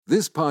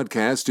This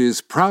podcast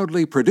is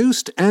proudly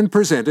produced and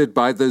presented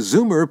by the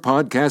Zoomer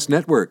Podcast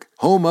Network,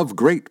 home of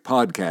great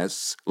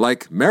podcasts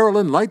like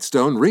Marilyn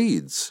Lightstone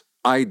Reads,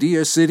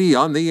 Idea City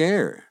on the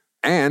Air,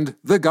 and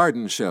The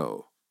Garden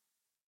Show.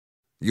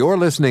 You're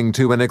listening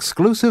to an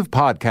exclusive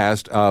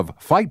podcast of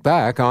Fight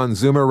Back on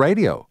Zoomer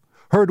Radio,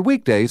 heard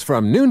weekdays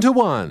from noon to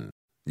 1.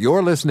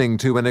 You're listening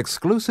to an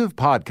exclusive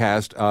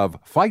podcast of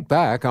Fight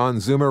Back on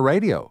Zoomer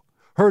Radio,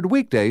 heard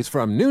weekdays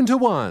from noon to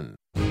 1.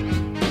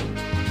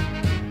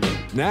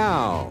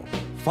 Now,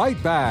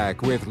 Fight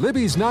Back with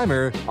Libby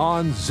Znaimer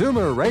on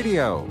Zoomer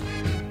Radio.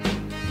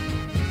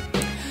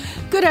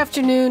 Good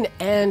afternoon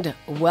and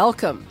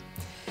welcome.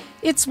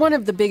 It's one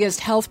of the biggest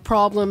health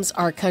problems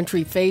our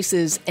country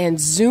faces, and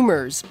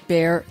Zoomers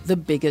bear the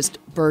biggest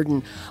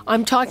burden.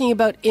 I'm talking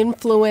about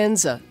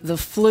influenza, the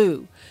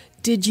flu.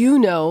 Did you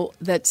know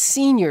that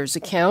seniors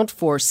account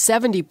for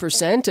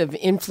 70% of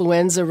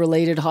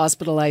influenza-related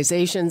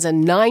hospitalizations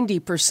and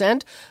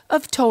 90%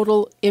 of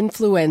total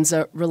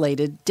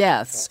influenza-related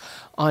deaths?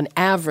 On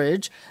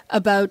average,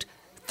 about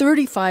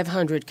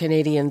 3,500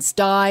 Canadians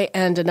die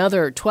and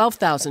another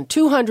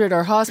 12,200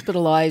 are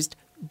hospitalized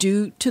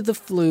due to the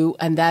flu,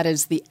 and that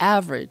is the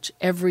average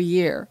every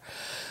year.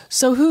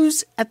 So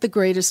who's at the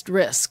greatest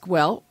risk?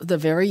 Well, the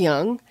very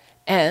young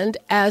and,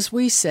 as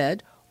we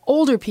said,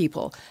 older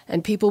people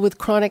and people with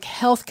chronic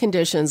health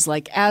conditions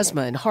like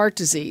asthma and heart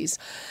disease.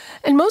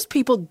 And most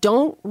people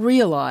don't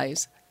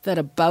realize that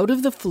a bout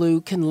of the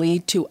flu can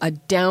lead to a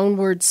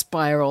downward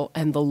spiral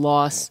and the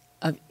loss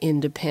of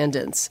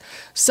independence.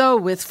 So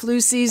with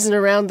flu season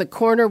around the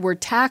corner, we're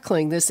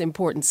tackling this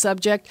important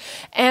subject,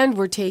 and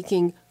we're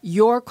taking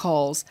your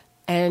calls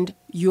and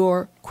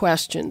your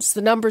questions.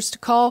 The numbers to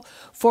call,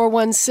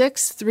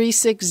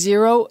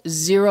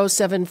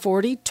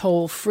 416-360-0740,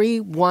 toll free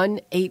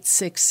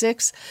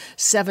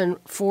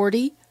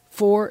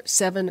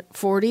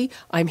 1-866-740-4740.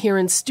 I'm here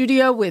in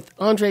studio with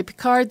Andre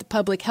Picard, the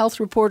public health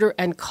reporter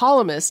and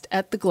columnist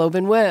at the Globe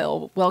and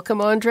Mail.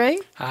 Welcome, Andre.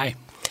 Hi.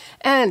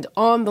 And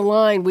on the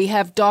line, we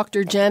have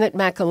Dr. Janet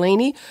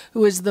McElhaney,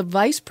 who is the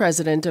Vice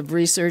President of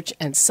Research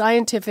and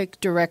Scientific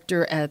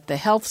Director at the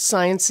Health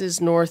Sciences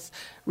North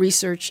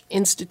Research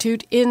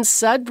Institute in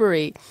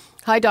Sudbury.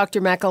 Hi, Dr.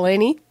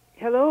 McElhaney.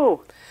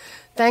 Hello.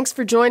 Thanks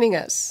for joining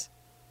us.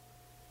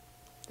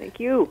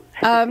 Thank you.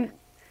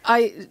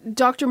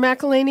 Dr.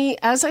 McElhaney,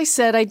 as I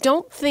said, I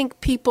don't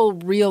think people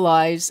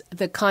realize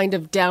the kind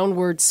of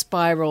downward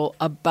spiral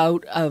a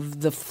bout of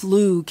the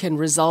flu can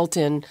result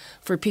in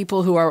for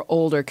people who are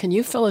older. Can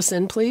you fill us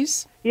in,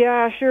 please?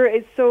 Yeah, sure.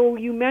 So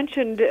you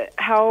mentioned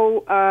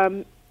how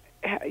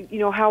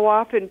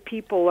often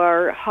people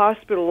are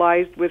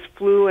hospitalized with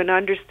flu and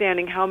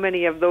understanding how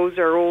many of those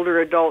are older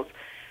adults.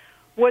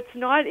 What's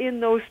not in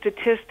those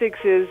statistics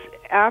is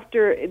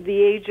after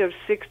the age of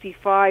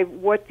 65,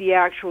 what the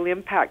actual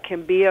impact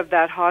can be of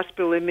that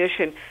hospital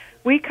admission.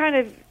 We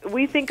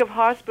think of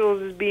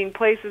hospitals as being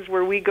places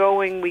where we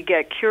go and we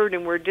get cured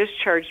and we're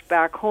discharged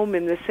back home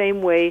in the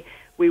same way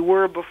we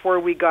were before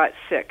we got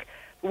sick.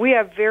 We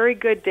have very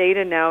good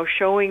data now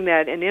showing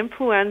that in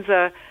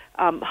influenza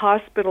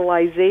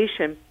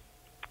hospitalization,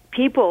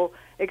 people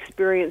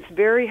experience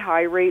very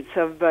high rates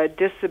of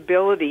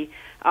disability,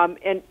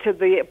 and to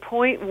the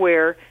point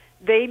where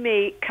they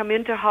may come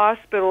into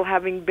hospital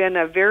having been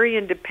a very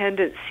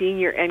independent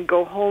senior and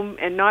go home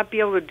and not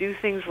be able to do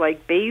things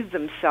like bathe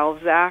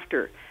themselves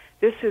after.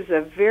 This is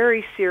a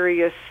very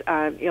serious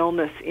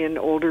illness in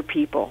older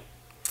people.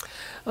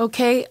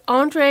 Okay,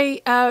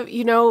 Andre,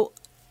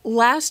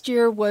 last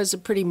year was a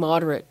pretty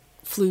moderate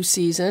flu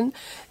season,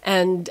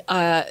 and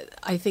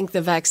I think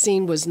the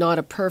vaccine was not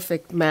a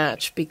perfect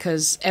match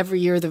because every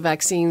year the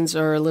vaccines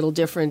are a little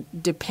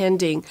different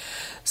depending.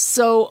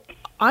 So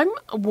I'm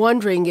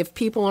wondering if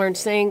people aren't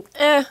saying,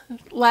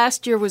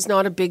 last year was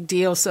not a big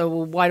deal, so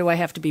why do I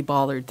have to be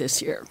bothered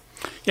this year?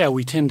 Yeah,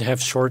 we tend to have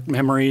short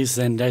memories,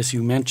 and as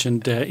you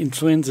mentioned,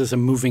 influenza is a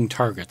moving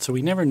target, so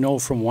we never know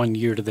from one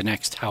year to the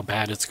next how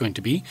bad it's going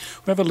to be.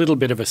 We have a little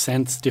bit of a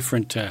sense.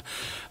 Different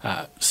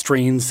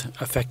strains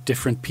affect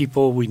different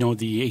people. We know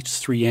the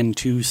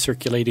H3N2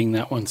 circulating,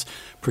 that one's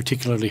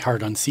particularly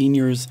hard on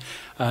seniors.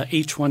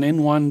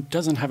 H1N1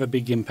 doesn't have a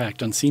big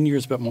impact on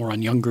seniors, but more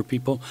on younger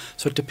people.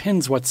 So it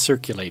depends what's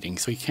circulating.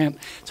 So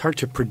it's hard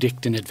to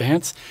predict in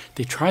advance.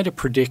 They try to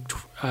predict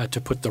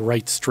to put the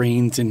right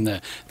strains in the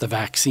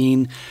vaccine,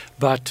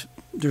 but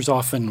there's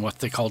often what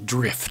they call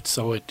drift,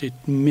 so it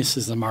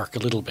misses the mark a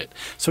little bit.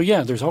 So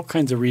yeah, there's all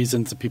kinds of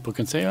reasons that people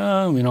can say,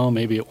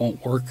 maybe it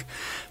won't work.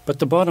 But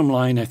the bottom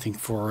line, I think,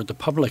 for the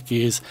public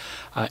is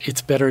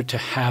it's better to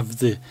have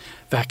the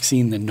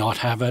vaccine than not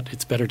have it.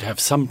 It's better to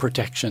have some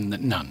protection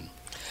than none.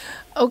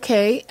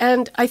 Okay,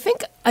 and I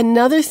think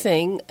another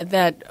thing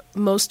that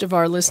most of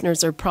our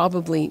listeners are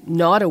probably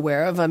not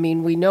aware of, I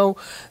mean, we know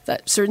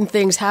that certain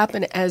things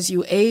happen as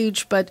you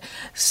age, but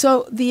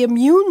so the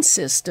immune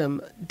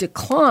system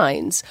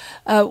declines.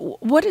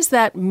 What does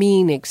that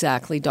mean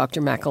exactly,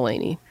 Dr.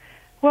 McElhaney?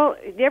 Well,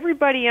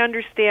 everybody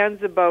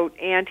understands about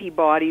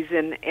antibodies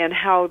and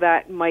how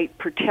that might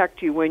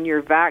protect you when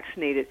you're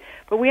vaccinated.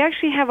 But we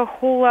actually have a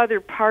whole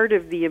other part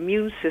of the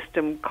immune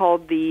system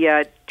called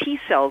the T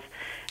cells.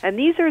 And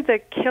these are the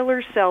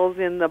killer cells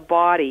in the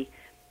body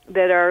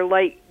that are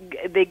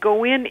they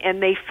go in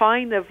and they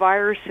find the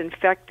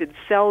virus-infected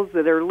cells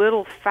that are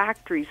little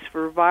factories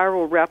for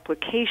viral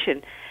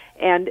replication.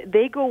 And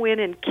they go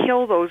in and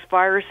kill those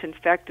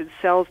virus-infected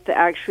cells to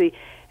actually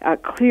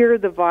clear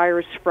the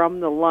virus from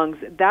the lungs.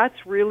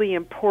 That's really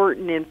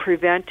important in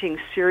preventing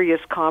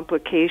serious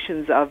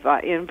complications of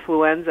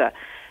influenza.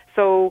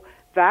 So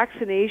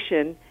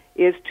vaccination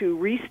is to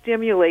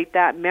re-stimulate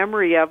that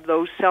memory of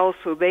those cells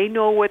so they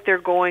know what they're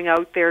going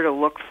out there to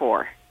look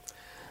for.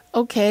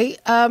 Okay.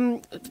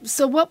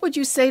 So what would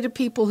you say to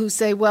people who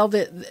say, well,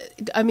 the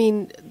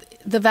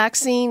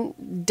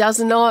vaccine does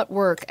not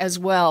work as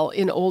well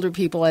in older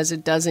people as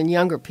it does in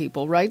younger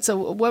people, right?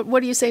 So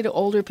what do you say to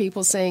older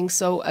people saying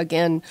so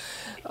again?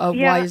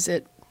 Why is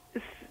it?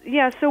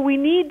 Yeah, so we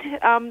need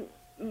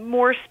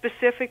more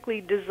specifically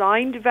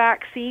designed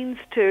vaccines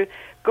to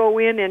go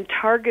in and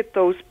target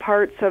those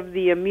parts of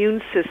the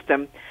immune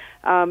system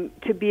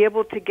to be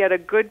able to get a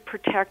good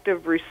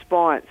protective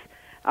response.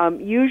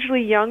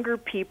 Usually younger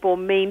people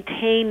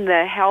maintain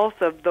the health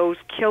of those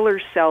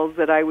killer cells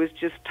that I was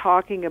just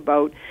talking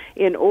about.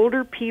 In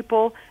older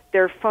people,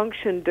 their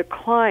function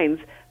declines,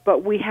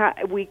 but we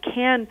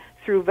can,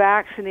 through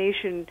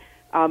vaccination,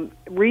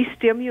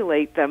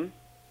 re-stimulate them.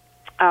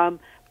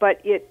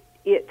 But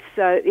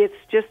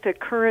it's just the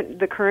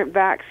current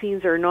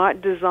vaccines are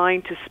not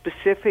designed to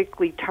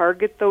specifically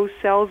target those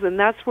cells, and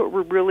that's what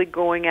we're really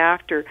going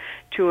after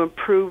to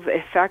improve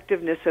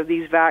effectiveness of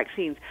these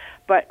vaccines.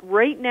 But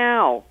right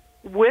now,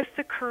 with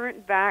the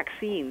current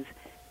vaccines,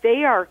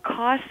 they are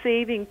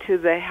cost-saving to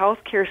the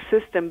healthcare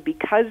system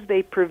because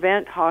they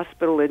prevent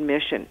hospital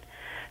admission.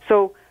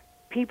 So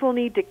people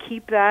need to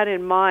keep that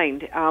in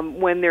mind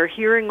when they're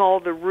hearing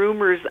all the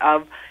rumors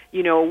of,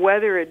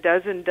 whether it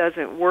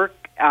doesn't work,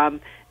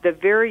 the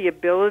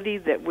variability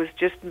that was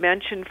just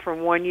mentioned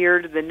from one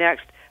year to the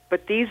next.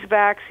 But these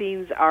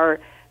vaccines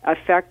are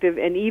effective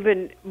and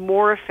even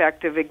more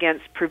effective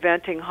against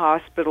preventing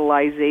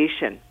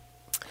hospitalization.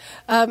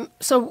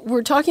 So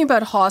we're talking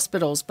about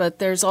hospitals, but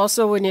there's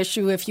also an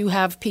issue if you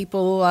have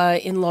people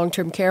in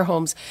long-term care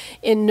homes.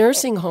 In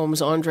nursing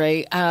homes,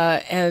 Andre,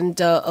 and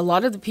a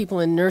lot of the people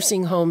in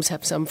nursing homes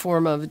have some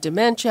form of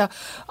dementia.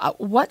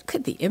 What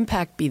could the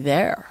impact be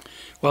there?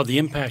 Well, the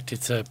impact,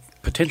 it's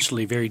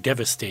potentially very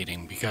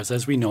devastating because,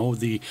 as we know,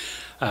 the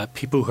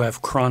people who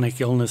have chronic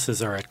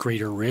illnesses are at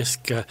greater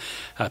risk.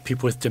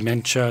 People with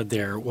dementia,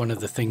 one of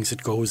the things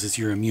that goes is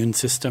your immune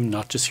system,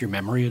 not just your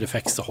memory. It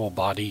affects the whole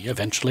body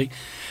eventually.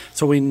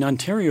 So in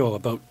Ontario,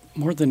 about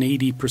more than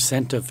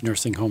 80% of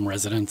nursing home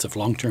residents of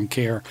long-term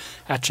care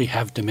actually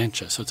have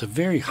dementia. So it's a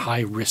very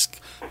high-risk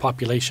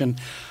population.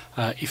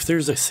 If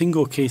there's a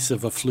single case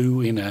of a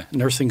flu in a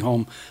nursing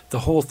home, the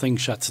whole thing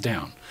shuts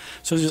down.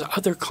 So there's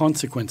other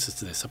consequences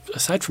to this.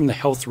 Aside from the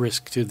health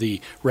risk to the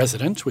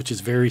resident, which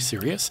is very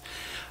serious,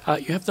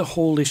 you have the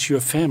whole issue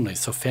of families.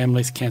 So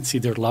families can't see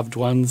their loved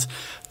ones.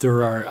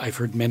 I've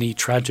heard many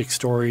tragic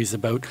stories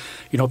about,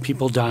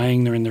 people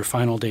dying, they're in their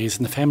final days,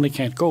 and the family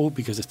can't go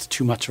because it's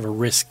too much of a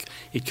risk.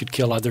 It could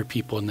kill other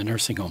people in the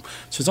nursing home.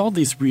 So there's all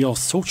these real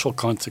social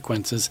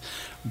consequences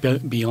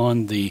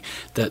beyond the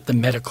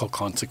medical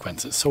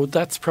consequences. So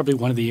that's probably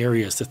one of the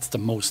areas that's the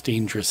most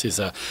dangerous is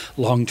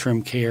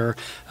long-term care.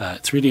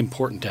 It's really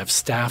important to have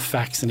staff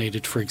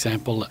vaccinated, for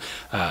example.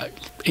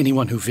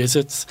 Anyone who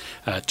visits,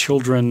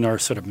 children are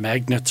sort of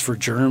magnets for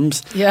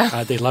germs.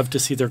 Yeah. They love to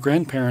see their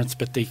grandparents,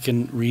 but they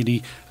can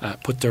really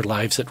put their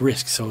lives at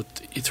risk. So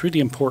it's really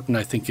important,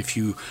 I think, if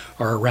you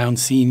are around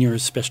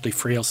seniors, especially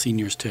frail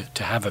seniors,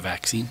 to have a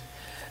vaccine.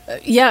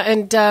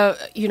 And,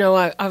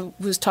 I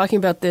was talking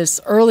about this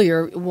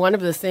earlier. One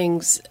of the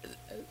things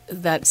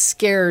that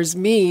scares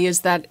me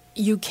is that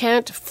you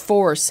can't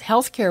force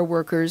healthcare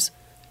workers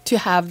to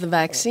have the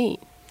vaccine.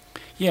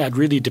 Yeah, it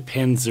really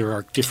depends. There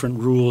are different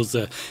rules,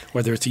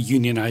 whether it's a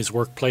unionized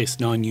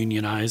workplace,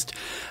 non-unionized.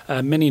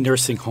 Many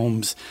nursing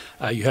homes,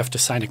 you have to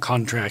sign a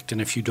contract,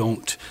 and if you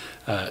don't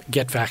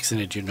get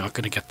vaccinated, you're not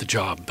going to get the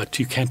job. But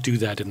you can't do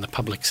that in the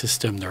public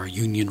system. There are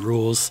union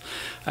rules.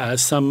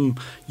 Some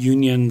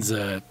unions,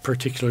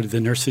 particularly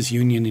the nurses'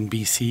 union in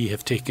BC,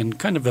 have taken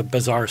kind of a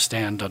bizarre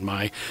stand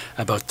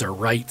about their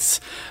rights,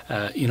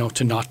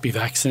 to not be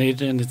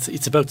vaccinated. And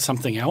it's about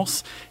something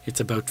else. It's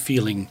about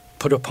feeling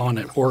put upon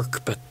at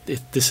work, but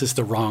this is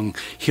the wrong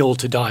hill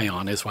to die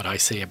on, is what I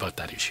say about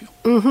that issue.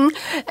 Mm-hmm.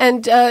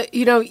 And,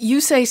 you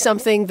say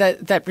something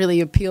that really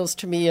appeals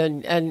to me,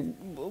 and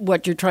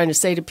what you're trying to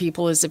say to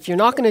people is if you're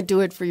not going to do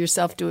it for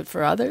yourself, do it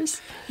for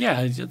others.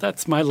 Yeah,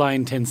 that's my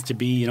line tends to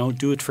be,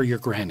 do it for your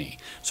granny.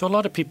 So a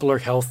lot of people are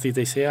healthy.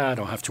 They say, I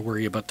don't have to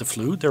worry about the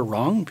flu. They're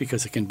wrong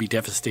because it can be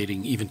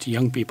devastating even to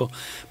young people.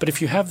 But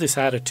if you have this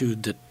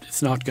attitude that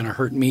it's not going to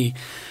hurt me,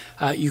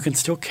 you can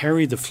still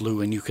carry the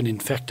flu and you can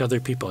infect other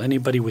people.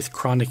 Anybody with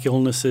chronic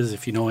illnesses,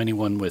 if you know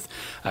anyone with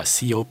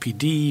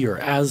COPD or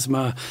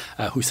asthma,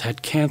 who's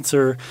had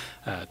cancer,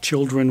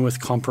 children with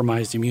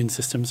compromised immune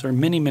systems, or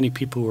many, many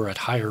people who are at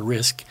higher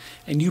risk,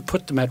 and you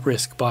put them at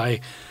risk by,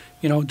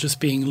 just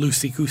being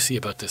loosey-goosey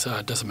about this.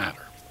 It doesn't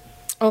matter.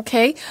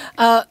 Okay.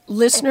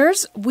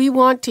 Listeners, we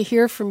want to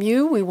hear from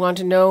you. We want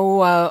to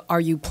know,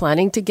 are you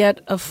planning to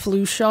get a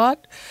flu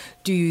shot?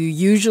 Do you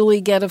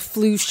usually get a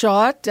flu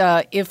shot?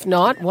 If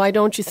not, why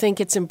don't you think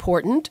it's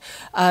important?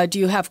 Do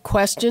you have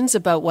questions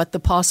about what the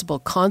possible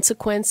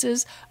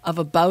consequences of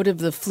a bout of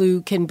the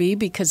flu can be?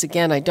 Because,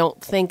 again, I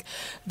don't think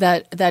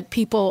that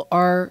people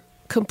are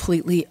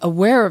completely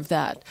aware of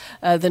that.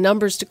 The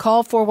numbers to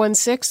call,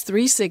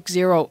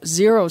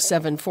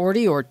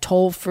 416-360-0740 or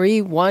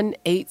toll-free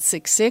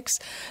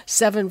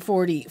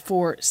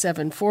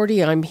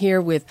 1-866-740-4740. I'm here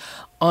with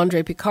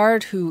Andre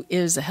Picard, who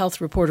is a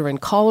health reporter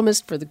and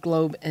columnist for the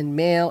Globe and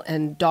Mail,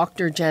 and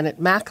Dr. Janet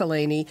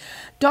McElhaney.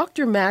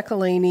 Dr.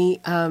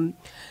 McElhaney,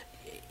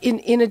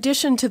 in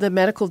addition to the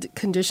medical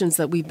conditions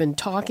that we've been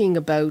talking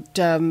about,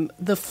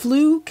 the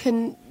flu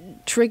can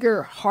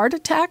trigger heart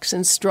attacks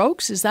and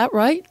strokes. Is that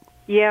right?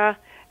 Yeah,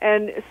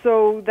 and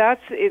so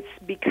it's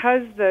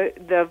because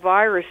the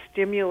virus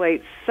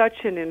stimulates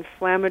such an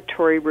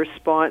inflammatory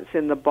response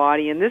in the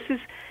body, and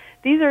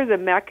these are the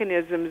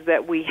mechanisms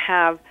that we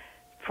have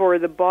for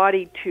the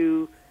body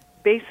to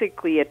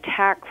basically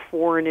attack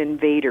foreign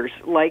invaders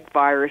like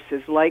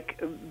viruses, like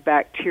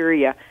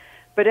bacteria.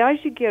 But as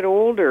you get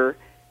older,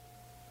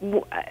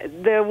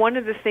 one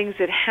of the things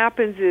that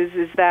happens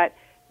is that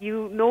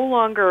you no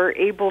longer are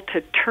able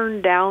to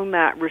turn down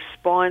that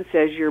response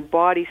as your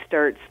body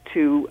starts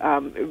to,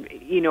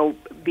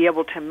 be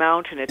able to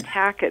mount an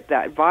attack at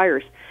that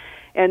virus.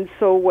 And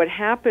so what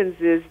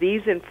happens is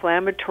these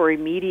inflammatory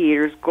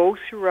mediators go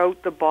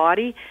throughout the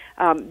body.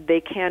 They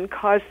can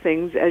cause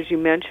things, as you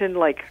mentioned,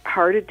 like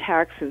heart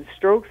attacks and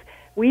strokes.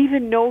 We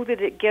even know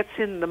that it gets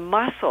in the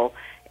muscle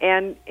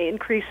and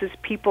increases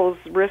people's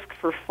risk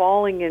for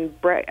falling and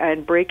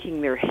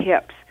breaking their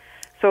hips.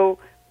 So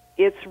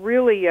it's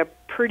really a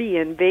pretty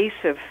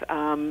invasive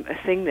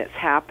thing that's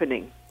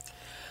happening.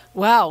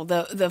 Wow,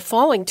 the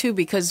falling too,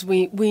 because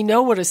we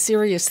know what a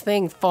serious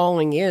thing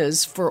falling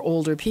is for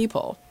older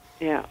people.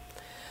 Yeah,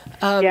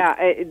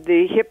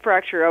 the hip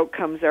fracture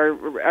outcomes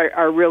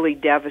are really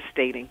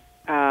devastating.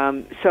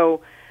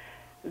 So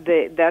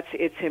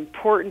it's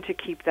important to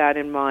keep that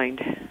in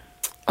mind.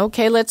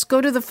 Okay, let's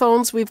go to the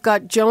phones. We've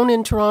got Joan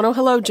in Toronto.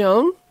 Hello,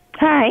 Joan.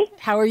 Hi.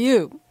 How are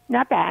you?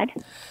 Not bad.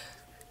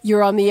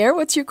 You're on the air.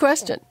 What's your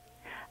question?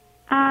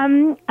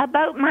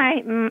 About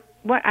when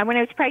I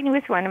was pregnant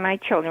with one of my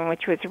children,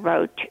 which was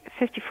about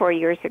 54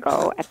 years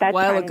ago. At that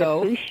time, the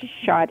flu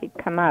shot had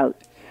come out,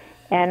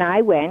 and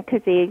I went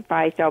because they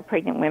advised all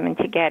pregnant women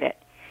to get it,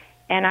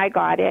 and I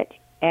got it,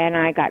 and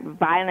I got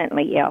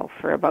violently ill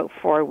for about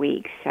 4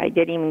 weeks. I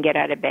didn't even get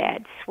out of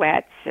bed,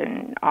 sweats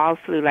and all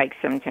flu-like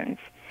symptoms,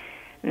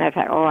 and I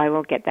thought, I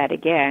won't get that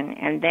again.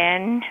 And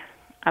then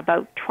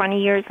about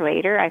 20 years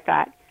later, I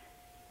thought,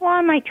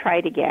 I might try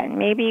it again.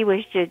 Maybe it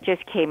was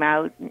just came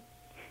out.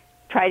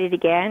 Tried it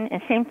again,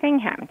 and same thing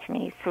happened to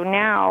me. So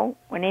now,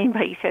 when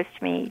anybody says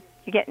to me,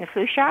 "You getting the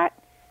flu shot?"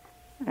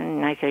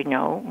 and I say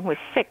no, I was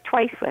sick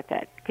twice with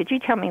it. Could you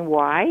tell me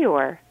why,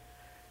 or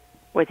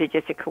was it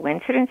just a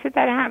coincidence that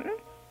happened?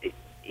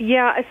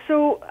 Yeah,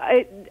 so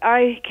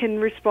I can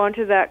respond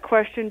to that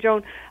question,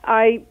 Joan.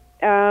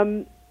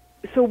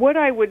 So what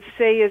I would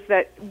say is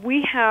that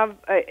we've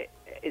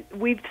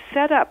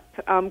set up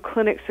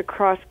clinics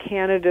across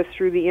Canada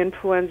through the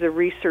Influenza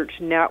Research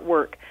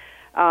Network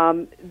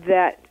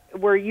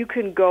where you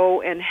can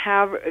go and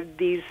have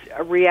these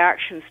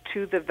reactions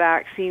to the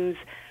vaccines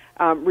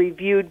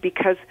reviewed,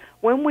 because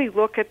when we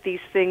look at these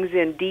things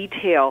in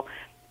detail,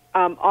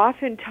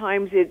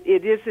 oftentimes it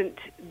isn't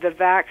the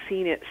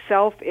vaccine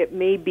itself. It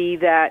may be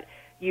that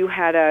you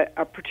had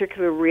a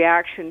particular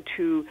reaction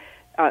to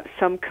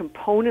some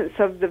components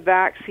of the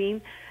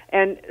vaccine.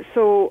 And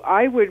so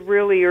I would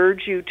really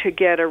urge you to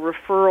get a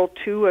referral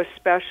to a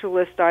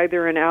specialist,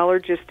 either an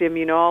allergist,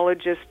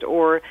 immunologist,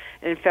 or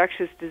an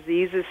infectious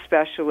diseases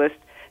specialist,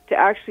 to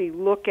actually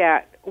look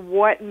at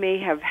what may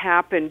have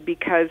happened,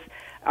 because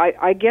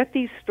I get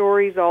these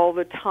stories all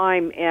the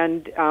time,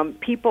 and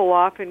people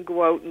often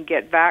go out and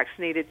get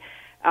vaccinated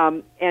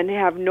and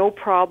have no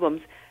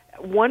problems.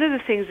 One of the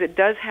things that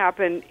does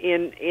happen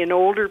in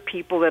older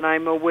people that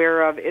I'm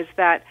aware of is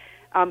that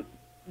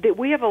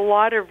we have a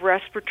lot of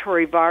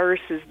respiratory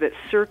viruses that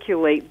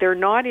circulate. They're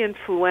not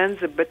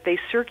influenza, but they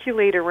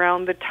circulate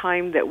around the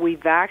time that we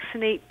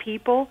vaccinate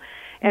people.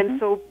 And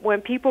so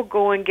when people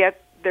go and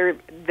get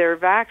their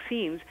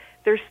vaccines,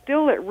 they're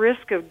still at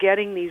risk of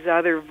getting these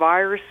other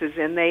viruses,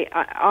 and they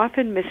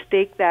often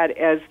mistake that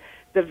as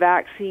the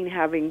vaccine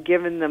having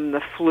given them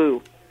the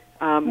flu.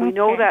 We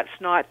know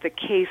that's not the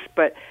case,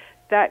 but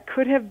that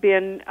could have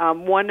been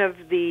one of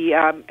the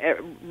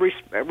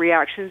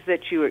reactions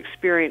that you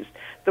experienced.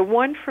 The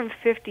one from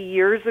 50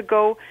 years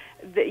ago,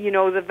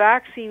 the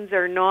vaccines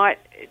were not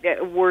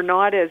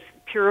as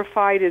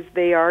purified as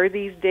they are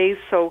these days,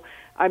 so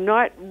I'm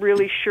not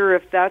really sure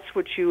if that's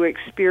what you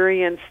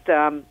experienced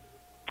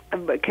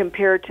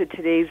compared to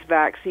today's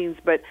vaccines,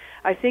 but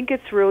I think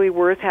it's really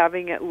worth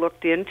having it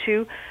looked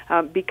into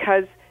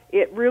because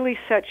it really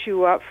sets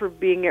you up for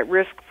being at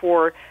risk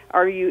for,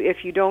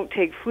 if you don't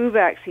take flu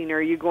vaccine,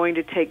 are you going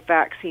to take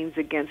vaccines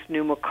against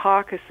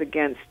pneumococcus,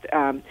 against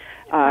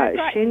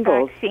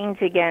shingles? Vaccines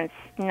against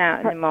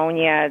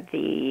pneumonia,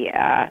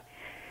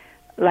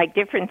 like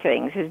different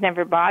things, has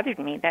never bothered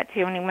me. That's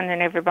the only one that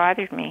never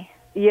bothered me.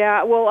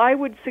 Yeah, well, I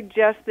would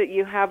suggest that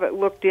you have it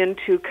looked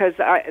into because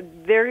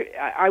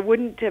I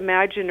wouldn't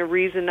imagine a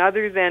reason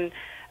other than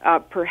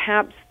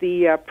perhaps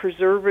the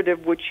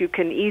preservative, which you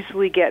can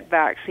easily get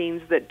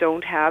vaccines that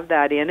don't have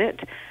that in it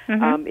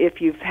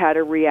if you've had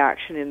a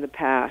reaction in the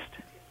past.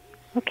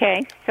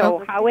 Okay,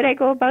 so how would I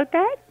go about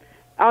that?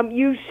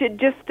 You should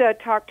just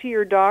talk to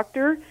your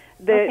doctor.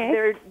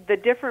 The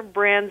different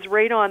brands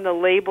right on the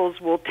labels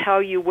will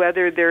tell you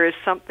whether there is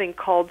something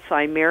called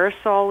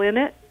thimerosal in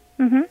it.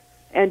 Mm-hmm.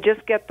 And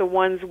just get the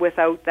ones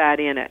without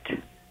that in it.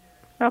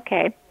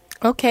 Okay.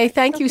 Okay,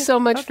 thank you so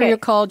much for your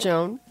call,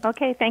 Joan.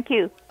 Okay, thank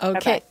you.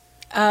 Okay.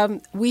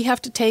 We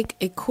have to take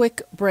a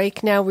quick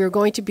break now. We're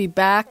going to be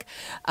back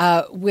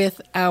with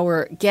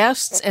our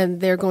guests,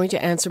 and they're going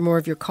to answer more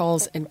of your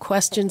calls and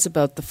questions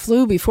about the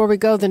flu. Before we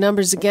go, the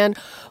numbers again,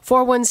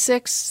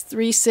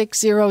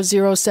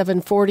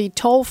 416-360-0740,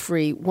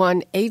 toll-free,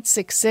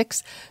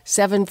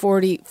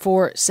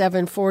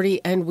 1-866-740-4740,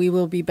 and we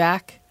will be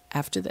back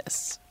after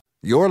this.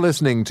 You're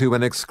listening to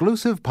an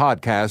exclusive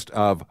podcast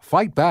of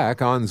Fight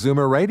Back on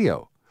Zoomer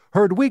Radio.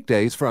 Heard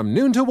weekdays from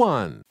noon to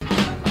 1.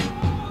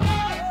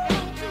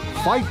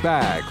 Fight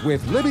Back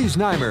with Libby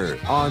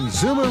Znaimer on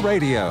Zoomer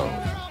Radio.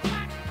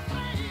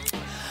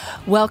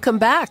 Welcome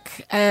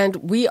back. And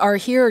we are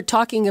here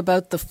talking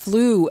about the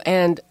flu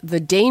and the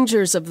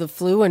dangers of the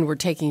flu, and we're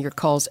taking your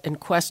calls and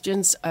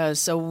questions.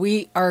 So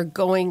we are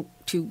going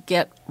to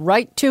get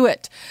right to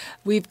it.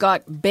 We've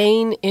got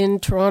Bain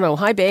in Toronto.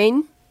 Hi,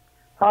 Bain.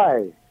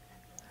 Hi.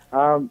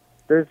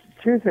 There's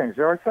two things.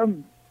 There are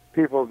some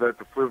people that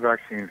the flu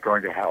vaccine is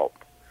going to help.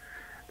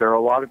 There are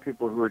a lot of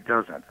people who it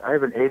doesn't. I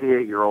have an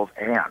 88-year-old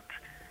aunt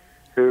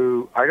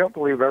who I don't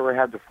believe ever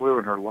had the flu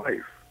in her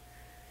life.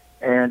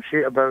 And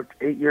she, about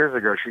 8 years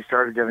ago, she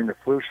started getting the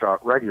flu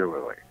shot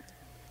regularly.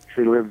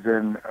 She lives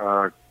in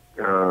a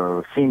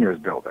seniors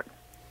building.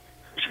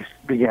 She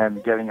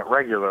began getting it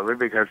regularly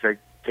because they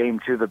came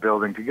to the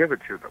building to give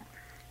it to them.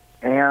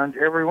 And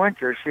every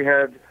winter she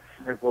had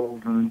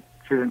sniffles and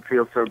she didn't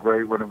feel so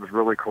great when it was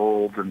really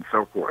cold and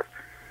so forth.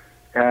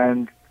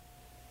 And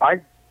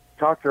I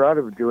talked her out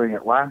of doing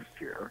it last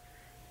year,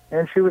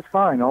 and she was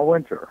fine all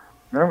winter.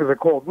 And it was a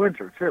cold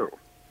winter, too.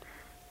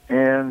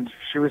 And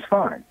she was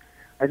fine.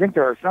 I think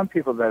there are some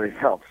people that it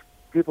helps,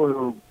 people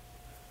who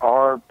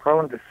are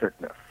prone to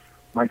sickness.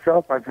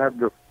 Myself, I've had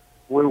the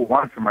flu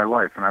once in my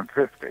life, and I'm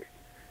 50.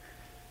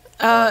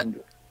 And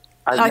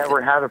I've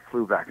never had a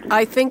flu vaccine.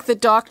 I think the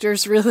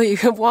doctors really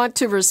want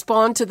to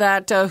respond to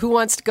that. Who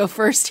wants to go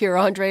first here,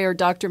 Andre or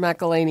Dr.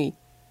 McElhaney?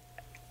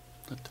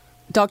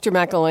 Dr.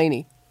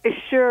 McElhaney.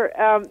 Sure.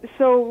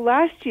 So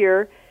last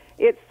year,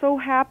 it so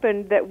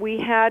happened that we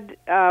had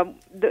the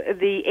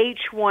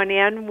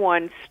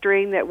H1N1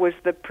 strain that was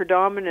the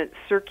predominant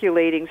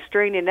circulating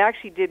strain, and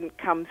actually didn't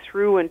come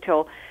through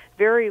until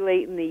very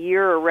late in the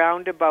year,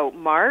 around about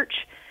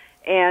March.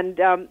 And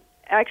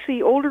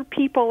actually, older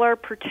people are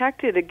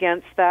protected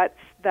against that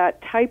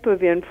type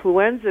of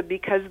influenza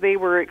because they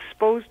were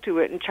exposed to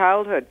it in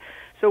childhood.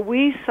 So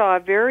we saw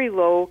very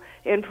low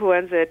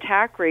influenza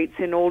attack rates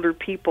in older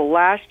people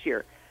last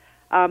year.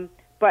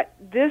 But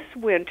this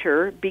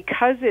winter,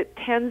 because it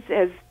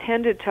has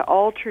tended to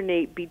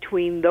alternate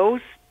between those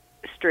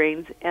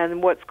strains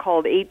and what's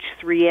called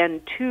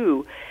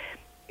H3N2,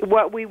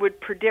 what we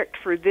would predict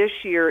for this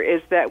year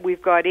is that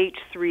we've got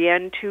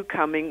H3N2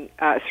 coming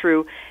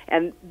through,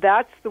 and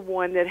that's the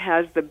one that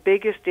has the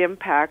biggest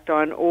impact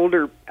on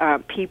older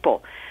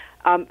people.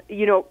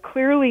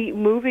 Clearly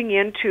moving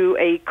into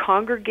a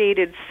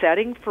congregated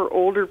setting for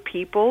older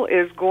people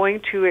is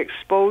going to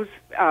expose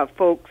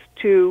folks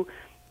to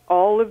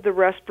all of the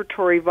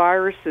respiratory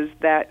viruses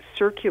that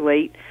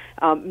circulate,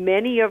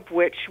 many of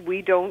which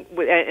we don't,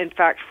 in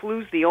fact,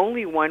 flu's the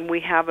only one we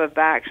have a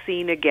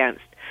vaccine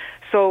against.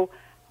 So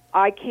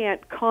I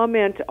can't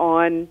comment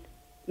on,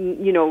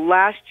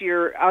 last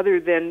year other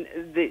than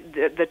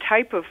the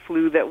type of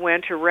flu that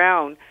went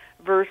around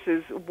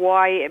versus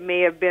why it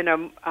may have been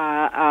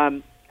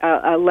a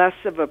less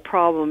of a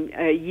problem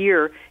a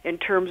year in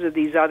terms of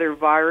these other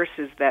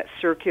viruses that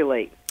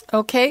circulate.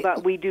 Okay.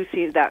 But we do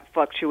see that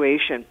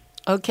fluctuation.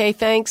 Okay,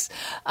 thanks.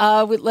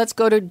 Let's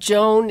go to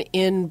Joan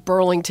in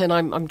Burlington.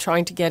 I'm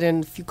trying to get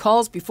in a few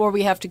calls before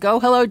we have to go.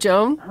 Hello,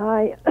 Joan.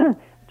 Hi.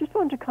 Just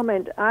wanted to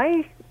comment.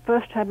 I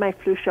first had my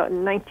flu shot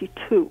in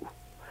 92.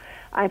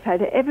 I've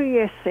had it every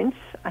year since.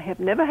 I have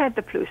never had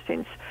the flu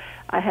since.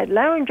 I had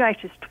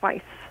laryngitis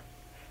twice,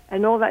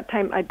 and all that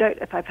time I doubt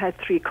if I've had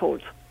 3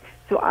 colds.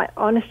 So I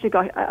honestly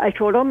I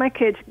told all my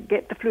kids,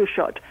 get the flu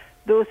shot.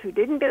 Those who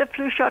didn't get a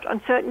flu shot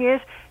on certain years,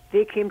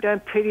 they came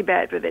down pretty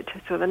bad with it.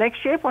 So the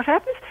next year, what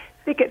happens?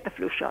 They get the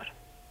flu shot,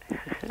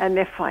 and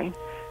they're fine.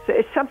 So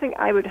it's something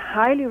I would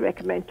highly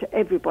recommend to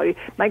everybody.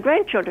 My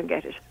grandchildren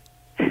get it.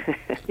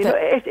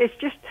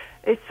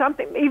 It's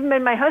something. Even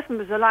when my husband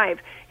was alive,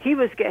 he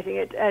was getting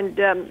it,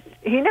 and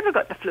he never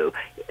got the flu.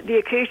 The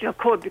occasional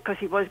cold because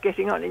he was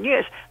getting on in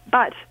years.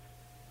 But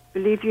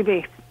believe you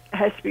me,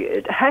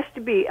 it has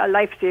to be a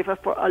lifesaver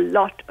for a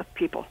lot of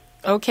people.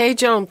 Okay,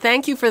 Joan,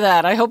 thank you for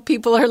that. I hope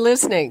people are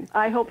listening.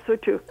 I hope so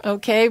too.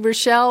 Okay,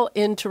 Rochelle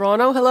in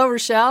Toronto. Hello,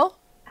 Rochelle.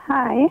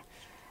 Hi.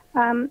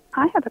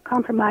 I have a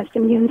compromised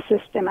immune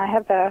system. I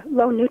have a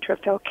low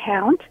neutrophil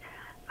count.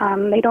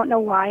 They don't know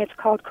why. It's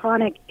called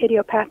chronic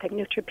idiopathic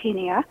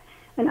neutropenia.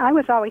 And I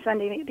was always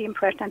under the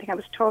impression, I think I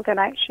was told that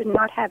I should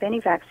not have any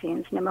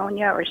vaccines,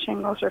 pneumonia or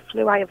shingles or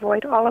flu. I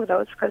avoid all of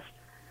those because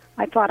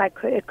I thought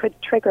it could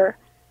trigger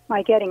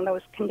my getting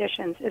those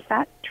conditions. Is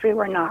that true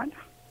or not?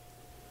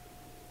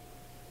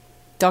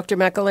 Dr.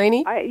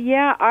 McElhaney?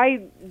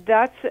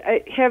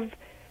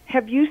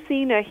 Have you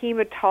seen a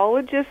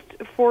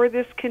hematologist for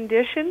this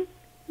condition?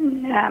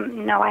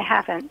 No, I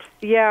haven't.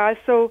 Yeah,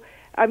 so,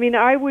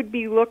 I would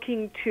be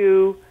looking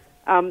to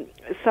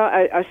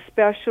a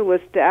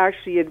specialist to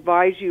actually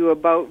advise you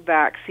about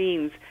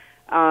vaccines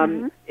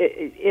in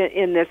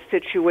this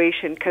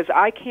situation, because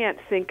I can't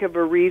think of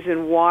a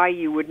reason why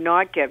you would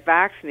not get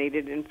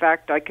vaccinated. In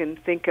fact, I can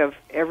think of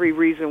every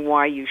reason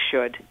why you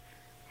should.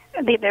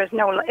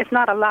 It's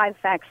not a live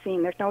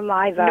vaccine. There's no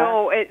live...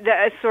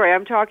 sorry,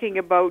 I'm talking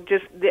about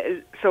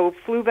so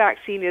flu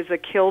vaccine is a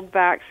killed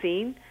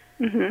vaccine.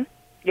 Mm-hmm.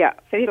 Yeah,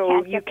 so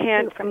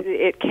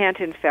it can't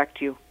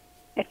infect you.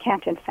 It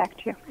can't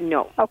infect you?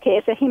 No. Okay,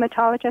 is a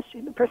hematologist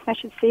the person I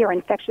should see, or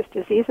infectious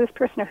diseases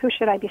person, or who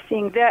should I be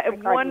seeing?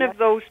 One of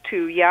those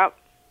two, yeah.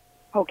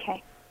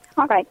 Okay.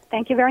 All right.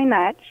 Thank you very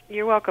much.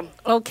 You're welcome.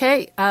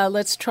 Okay,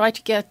 let's try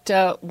to get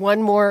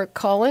one more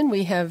call in.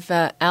 We have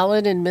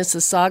Alan in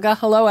Mississauga.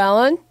 Hello,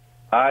 Alan.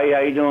 Hi,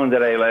 how you doing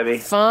today, Libby?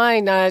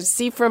 Fine.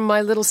 See from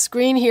my little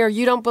screen here,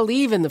 you don't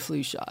believe in the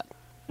flu shot.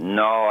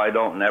 No, I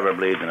don't never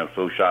believe in a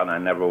flu shot, and I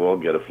never will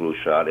get a flu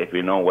shot. If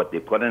you know what they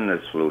put in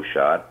this flu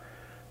shot,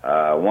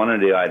 one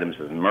of the items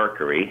is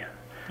mercury.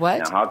 What?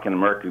 Now, how can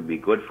mercury be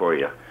good for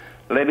you?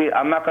 Libby,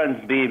 I'm not going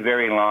to be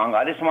very long.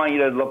 I just want you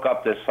to look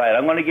up this site.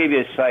 I'm going to give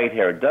you a site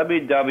here,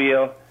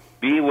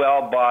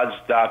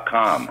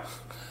 www.bewellbods.com.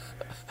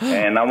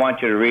 And I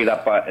want you to read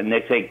up on, and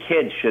they say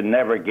kids should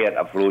never get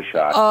a flu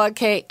shot.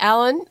 Okay,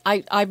 Alan,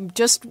 I'm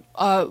just,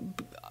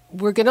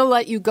 we're going to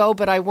let you go,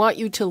 but I want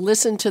you to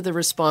listen to the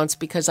response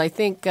because I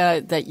think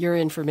that your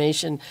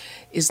information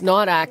is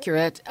not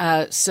accurate.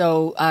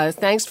 So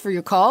thanks for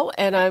your call,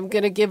 and I'm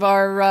going to give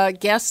our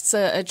guests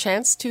a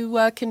chance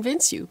to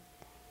convince you.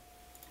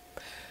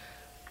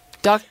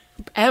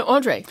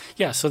 Andre.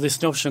 Yeah, so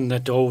this notion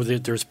that,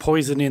 there's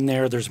poison in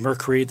there, there's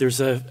mercury, there's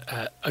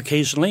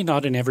occasionally,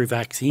 not in every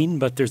vaccine,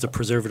 but there's a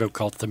preservative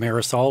called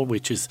thimerosal,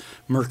 which is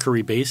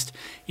mercury-based.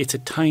 It's a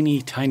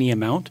tiny, tiny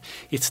amount.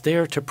 It's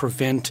there to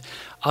prevent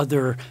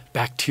other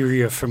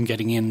bacteria from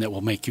getting in that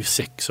will make you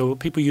sick. So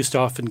people used to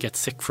often get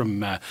sick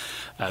from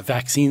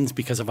vaccines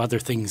because of other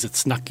things that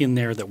snuck in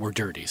there that were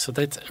dirty. So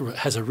that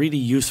has a really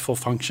useful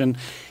function.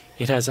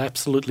 It has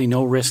absolutely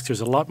no risk.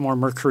 There's a lot more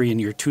mercury in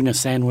your tuna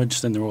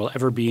sandwich than there will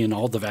ever be in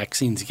all the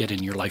vaccines you get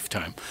in your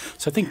lifetime.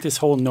 So I think this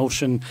whole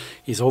notion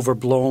is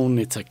overblown.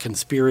 It's a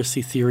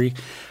conspiracy theory.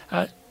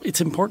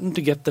 It's important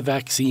to get the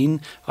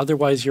vaccine.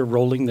 Otherwise, you're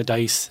rolling the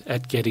dice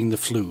at getting the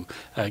flu.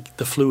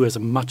 The flu is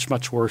much,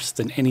 much worse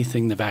than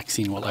anything the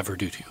vaccine will ever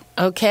do to you.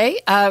 Okay.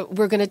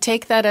 We're going to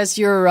take that as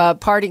your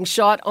parting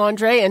shot,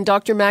 Andre. And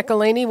Dr.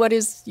 McElhaney, what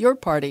is your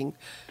parting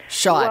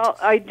shot?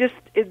 Well,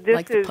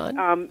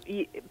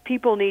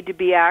 people need to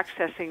be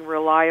accessing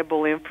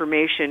reliable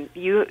information.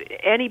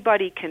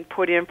 Anybody can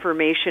put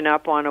information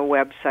up on a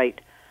website,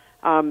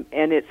 and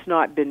it's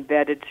not been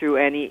vetted through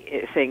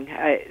anything.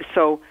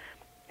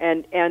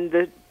 And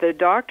the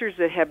doctors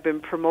that have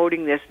been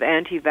promoting this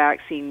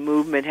anti-vaccine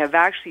movement have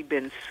actually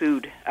been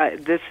sued.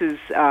 This is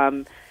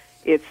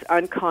it's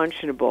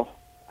unconscionable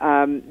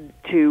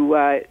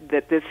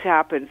that this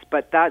happens,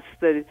 but that's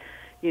the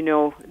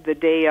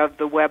day of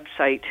the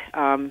website.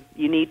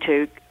 You need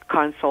to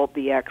consult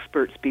the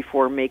experts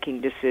before making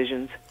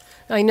decisions.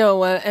 I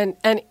know,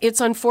 and it's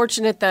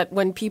unfortunate that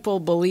when people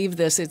believe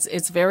this,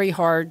 it's very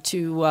hard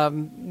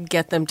to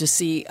get them to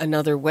see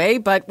another way,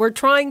 but we're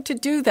trying to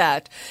do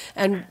that.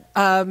 And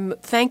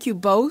thank you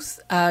both.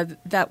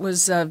 That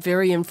was a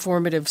very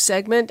informative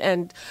segment,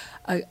 and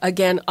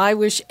again, I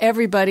wish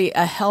everybody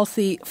a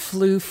healthy,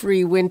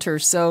 flu-free winter,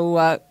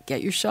 so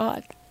get your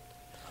shot.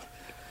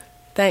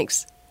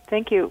 Thanks.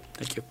 Thank you.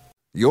 Thank you.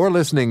 You're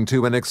listening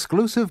to an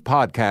exclusive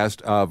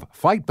podcast of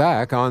Fight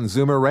Back on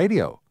Zoomer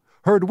Radio.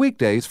 Heard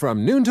weekdays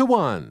from noon to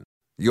 1.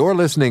 You're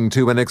listening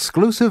to an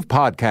exclusive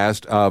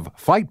podcast of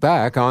Fight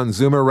Back on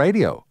Zoomer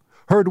Radio.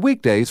 Heard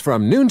weekdays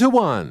from noon to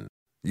 1.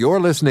 You're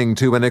listening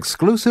to an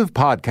exclusive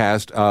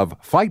podcast of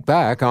Fight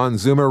Back on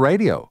Zoomer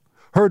Radio.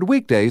 Heard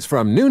weekdays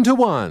from noon to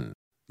 1.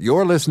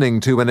 You're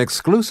listening to an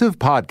exclusive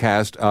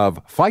podcast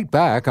of Fight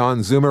Back on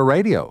Zoomer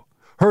Radio.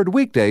 Heard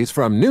weekdays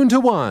from noon to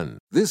 1.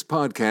 This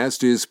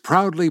podcast is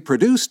proudly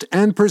produced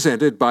and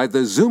presented by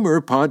the Zoomer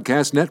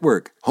Podcast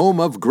Network, home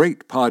of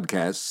great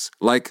podcasts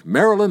like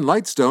Marilyn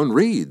Lightstone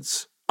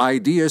Reads,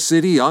 Idea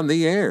City on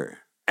the Air,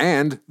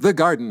 and The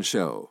Garden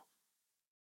Show.